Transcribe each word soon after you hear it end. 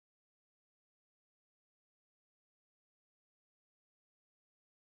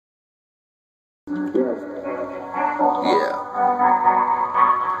Yeah.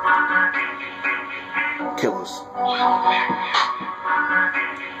 Killers.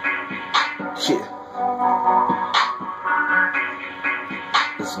 Yeah.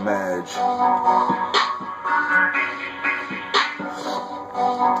 It's Maj.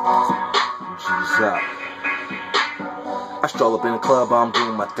 G's up. I stroll up in the club, I'm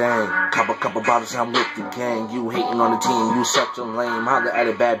doing my thing. Couple bottles, I'm with the gang. You hating on the team, you such a lame. Holler at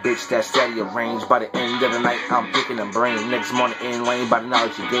a bad bitch that's steady arranged. By the end of the night, I'm picking a brain. Next morning in lane by the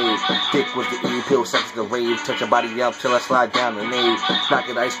knowledge you gave. Dick was the E, pill, sex is the rave. Touch your body up till I slide down the nave. Knock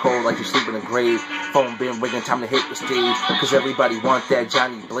it ice cold like you sleep in a grave. Phone been ringing, time to hit the stage. Cause everybody want that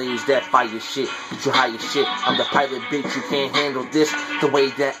Johnny Blaze, that fire shit. Get you high as shit. I'm the pilot, bitch, you can't handle this. The way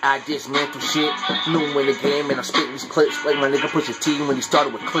that I dismantle shit. New in the game and I'm spitting these clips. Like my nigga Pusha T when he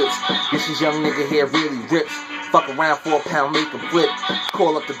started with clips. This is young nigga here really rips. Fuck around for a pound, make him flip.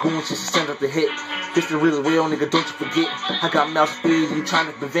 Call up the goons just to send up the hit. This the really real nigga, don't you forget. I got mouth speed you trying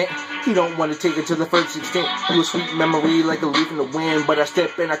to prevent. He don't want to take it to the first extent. You a sweet memory like a leaf in the wind. But I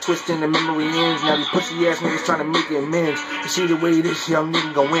step and I twist and the memory ends. Now these pussy ass niggas trying to make it amends. You see the way this young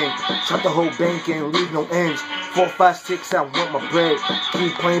nigga go in. Shut the whole bank and leave no ends. 4, 5, 6, I want my bread.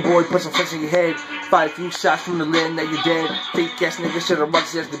 Keep playing boy, put some flesh in your head. Fire a few shots from the lid, now you dead. Fake ass nigga should have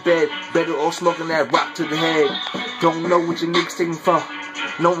rocked as the bed. Better all smoking that rock to the head. Don't know what your niggas taking from.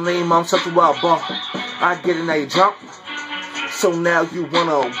 No name, I'm such a wild ball. I get it, now you jump. So now you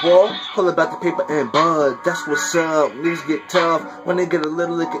wanna war? Pull about the paper and bud. That's what's up. Niggas get tough when they get a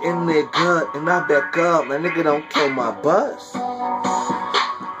little liquor in their gut. And I back up. Now nigga don't kill my buzz.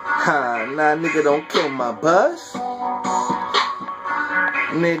 Ha, nah nigga don't kill my buzz.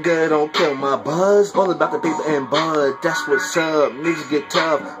 Nigga don't kill my buzz. All about the paper and bud. That's what's up. Niggas get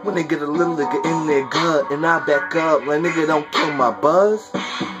tough when they get a little liquor in their gut. And I back up. Like nigga don't kill my buzz.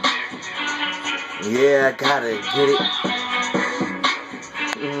 Yeah, I gotta get it.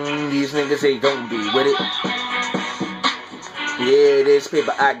 These niggas, they don't be with it. Yeah, this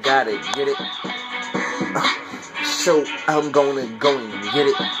paper, I gotta get it. So I'm gonna go and get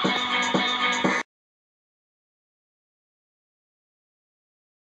it.